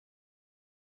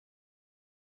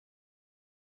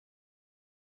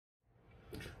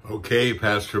Okay,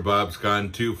 Pastor Bob's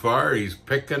gone too far. He's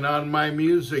picking on my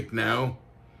music now.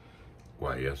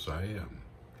 Why, yes, I am.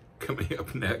 Coming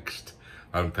up next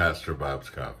on Pastor Bob's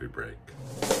Coffee Break.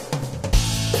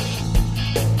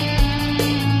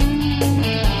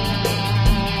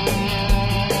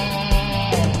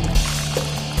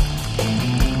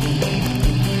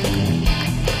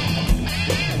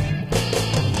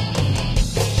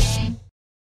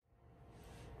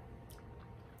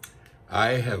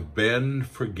 I have been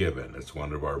forgiven. It's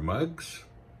one of our mugs.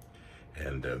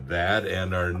 And that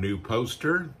and our new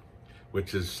poster,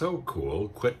 which is so cool.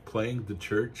 Quit Playing the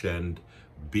Church and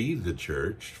Be the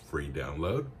Church, free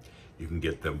download. You can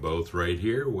get them both right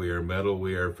here.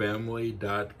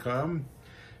 wearemetalwearefamily.com,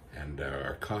 and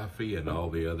our coffee and all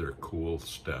the other cool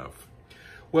stuff.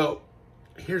 Well,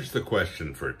 here's the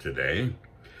question for today.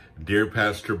 Dear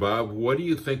Pastor Bob, what do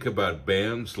you think about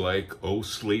bands like Oh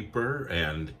Sleeper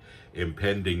and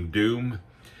Impending Doom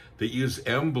that use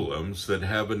emblems that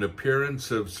have an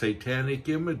appearance of satanic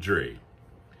imagery?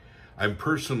 I'm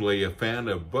personally a fan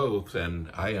of both, and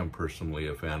I am personally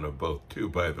a fan of both too,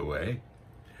 by the way.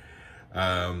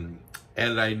 And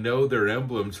I know their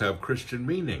emblems have Christian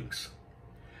meanings.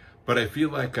 But I feel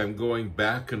like I'm going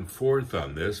back and forth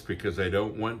on this because I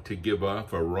don't want to give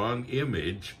off a wrong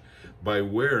image by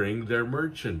wearing their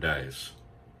merchandise.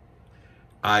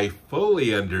 I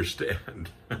fully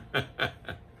understand.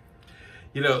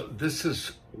 You know, this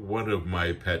is one of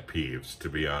my pet peeves, to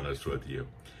be honest with you.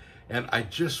 And I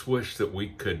just wish that we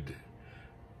could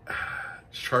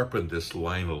sharpen this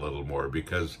line a little more,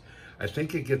 because I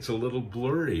think it gets a little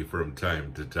blurry from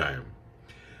time to time.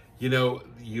 You know,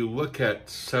 you look at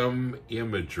some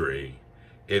imagery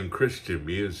in Christian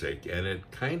music and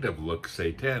it kind of looks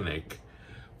satanic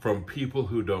from people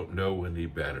who don't know any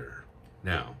better.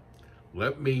 Now,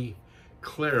 let me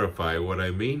clarify what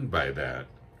I mean by that.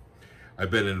 I've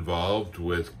been involved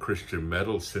with Christian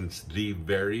metal since the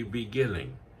very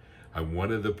beginning. I'm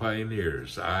one of the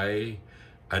pioneers. I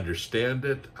understand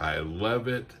it. I love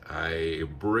it. I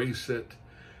embrace it.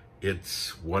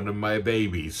 It's one of my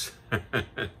babies.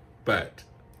 But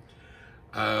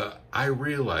I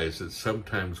realize that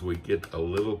sometimes we get a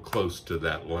little close to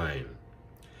that line.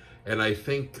 And I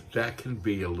think that can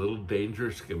be a little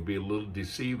dangerous, can be a little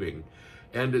deceiving.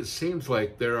 And it seems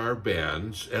like there are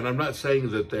bands, and I'm not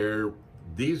saying that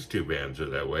these two bands are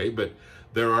that way, but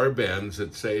there are bands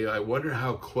that say, I wonder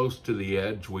how close to the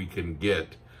edge we can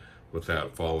get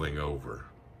without falling over.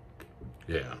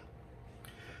 Yeah.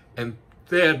 And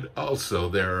then also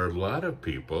there are a lot of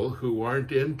people who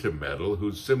aren't into metal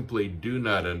who simply do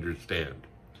not understand.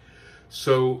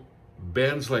 So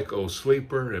bands like Oh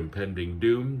Sleeper, Impending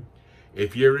Doom,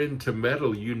 if you're into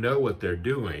metal, you know what they're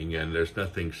doing and there's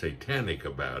nothing satanic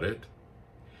about it.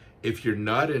 If you're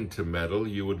not into metal,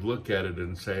 you would look at it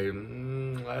and say,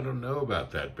 I don't know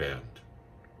about that band.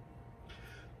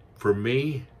 For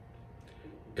me,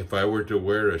 if I were to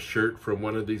wear a shirt from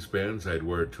one of these bands, I'd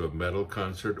wear it to a metal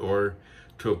concert or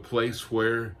to a place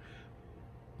where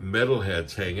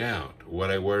metalheads hang out.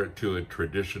 Would I wear it to a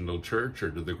traditional church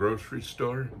or to the grocery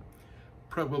store?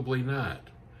 Probably not,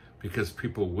 because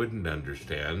people wouldn't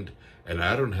understand, and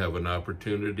I don't have an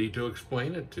opportunity to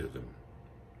explain it to them.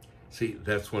 See,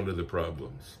 that's one of the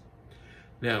problems.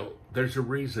 Now, there's a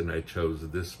reason I chose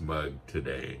this mug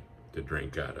today to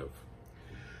drink out of.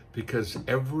 Because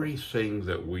everything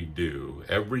that we do,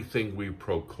 everything we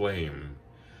proclaim,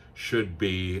 should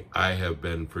be, I have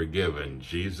been forgiven.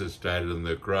 Jesus died on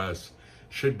the cross.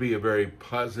 Should be a very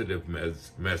positive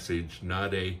message,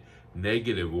 not a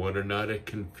negative one or not a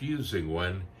confusing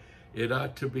one. It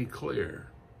ought to be clear.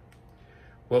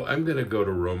 Well, I'm going to go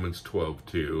to Romans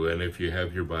 12:2, and if you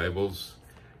have your Bibles,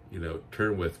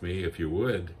 turn with me if you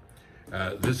would.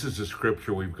 This is a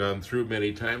scripture we've gone through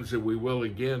many times, and we will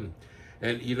again.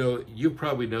 And, you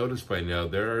probably noticed by now,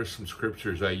 there are some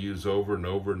scriptures I use over and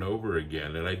over and over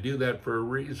again, and I do that for a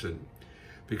reason,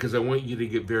 because I want you to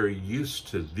get very used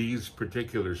to these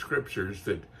particular scriptures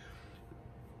that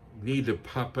need to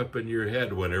pop up in your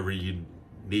head whenever you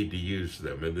need to use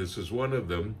them. And this is one of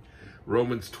them.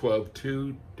 Romans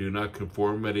 12:2, do not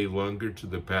conform any longer to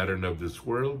the pattern of this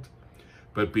world,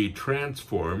 but be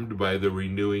transformed by the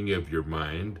renewing of your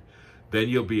mind. Then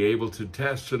you'll be able to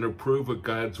test and approve what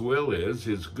God's will is,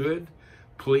 his good,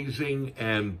 pleasing,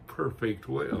 and perfect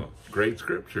will. Great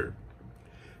scripture.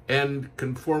 And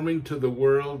conforming to the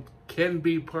world can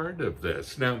be part of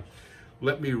this. Now,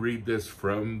 let me read this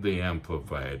from the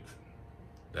Amplified.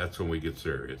 That's when we get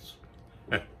serious.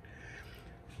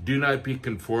 Do not be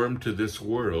conformed to this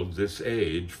world, this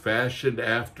age, fashioned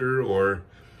after or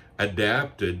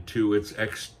adapted to its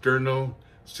external,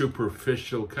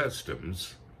 superficial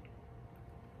customs,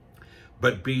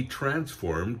 but be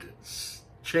transformed,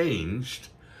 changed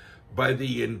by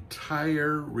the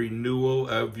entire renewal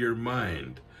of your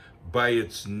mind, by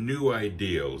its new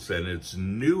ideals and its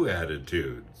new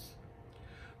attitudes,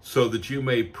 so that you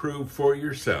may prove for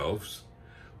yourselves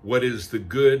what is the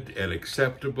good and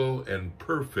acceptable and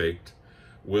perfect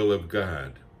will of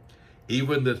God,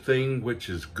 even the thing which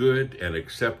is good and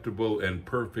acceptable and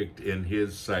perfect in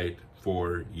his sight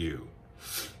for you.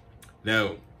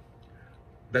 Now,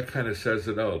 that kind of says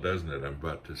it all, doesn't it? I'm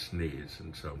about to sneeze,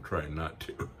 and so I'm trying not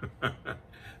to.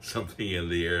 Something in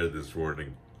the air this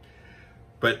morning.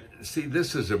 But see,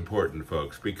 this is important,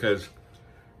 folks, because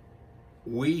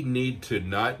we need to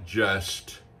not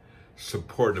just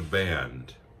support a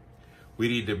band. We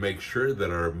need to make sure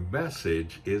that our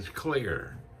message is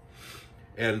clear.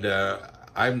 And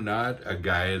I'm not a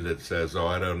guy that says, oh,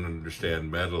 I don't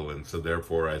understand metal, and so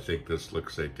therefore I think this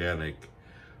looks satanic.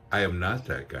 I am not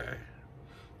that guy.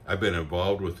 I've been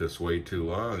involved with this way too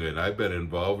long, and I've been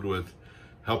involved with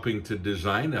helping to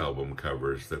design album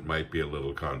covers that might be a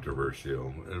little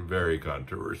controversial, very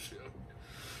controversial,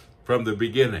 from the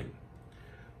beginning.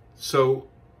 So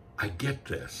I get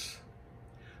this,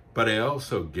 but I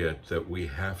also get that we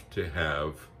have to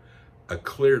have a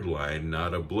clear line,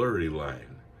 not a blurry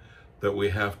line, that we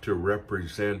have to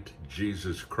represent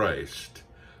Jesus Christ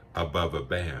above a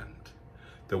band,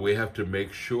 that we have to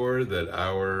make sure that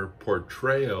our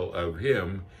portrayal of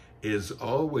him is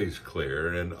always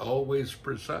clear and always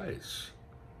precise.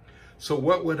 So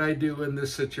what would I do in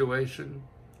this situation?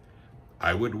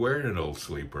 I would wear an Old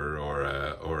Sleeper or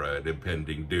an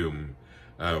Impending Doom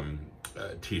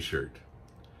t-shirt,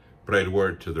 but I'd wear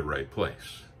it to the right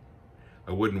place.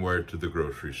 I wouldn't wear it to the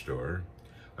grocery store.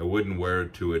 I wouldn't wear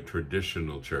it to a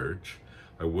traditional church.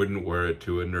 I wouldn't wear it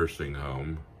to a nursing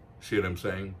home. See what I'm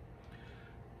saying?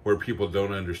 Where people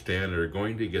don't understand or are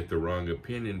going to get the wrong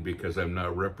opinion because I'm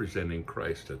not representing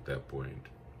Christ at that point.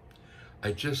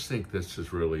 I just think this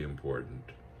is really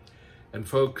important. And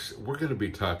folks, we're going to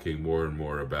be talking more and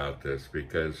more about this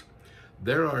because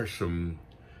there are some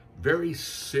very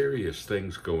serious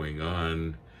things going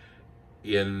on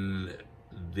in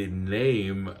the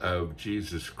name of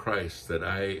Jesus Christ that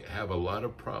I have a lot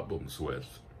of problems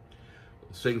with.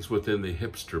 Things within the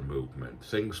hipster movement,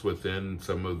 things within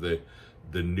some of the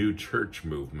new church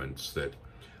movements that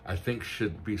I think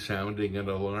should be sounding an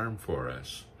alarm for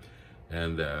us.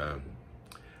 And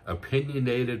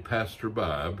opinionated Pastor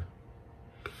Bob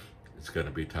is going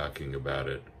to be talking about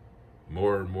it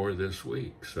more and more this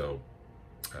week. So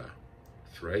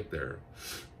it's right there.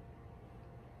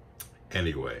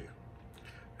 Anyway,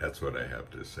 that's what I have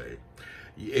to say.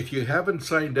 If you haven't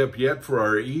signed up yet for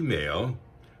our email,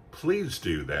 please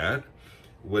do that.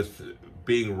 With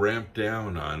being ramped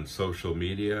down on social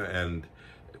media, and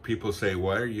people say,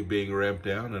 why are you being ramped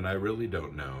down? And I really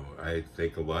don't know. I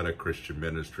think a lot of Christian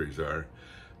ministries are.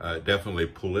 Definitely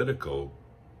political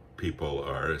people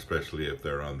are, especially if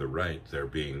they're on the right. They're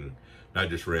being not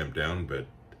just ramped down, but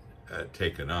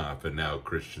taken off. And now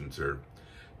Christians are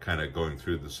kind of going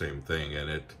through the same thing.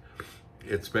 And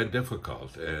it's been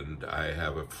difficult. And I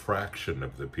have a fraction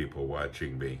of the people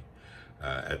watching me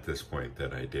at this point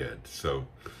that I did. So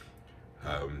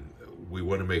we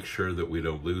want to make sure that we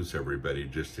don't lose everybody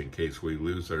just in case we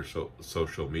lose our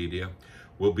social media.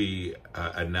 We'll be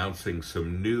announcing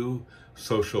some new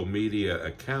social media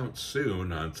accounts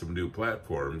soon on some new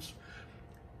platforms,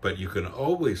 but you can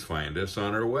always find us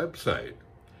on our website,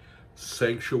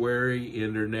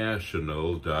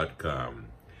 sanctuaryinternational.com.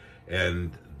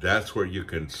 And that's where you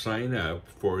can sign up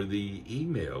for the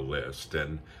email list.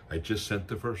 And I just sent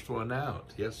the first one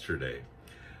out yesterday.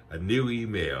 A new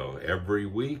email every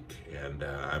week. And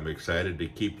I'm excited to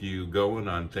keep you going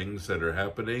on things that are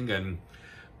happening. And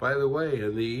by the way,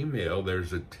 in the email,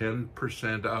 there's a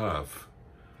 10% off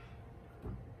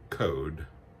code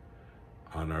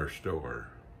on our store.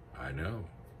 I know.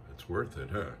 It's worth it,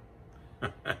 huh?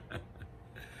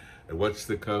 And what's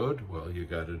the code? Well, you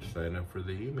got to sign up for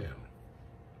the email.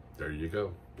 There you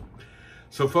go.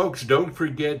 So folks, don't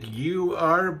forget you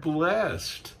are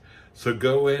blessed. So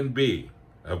go and be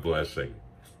a blessing.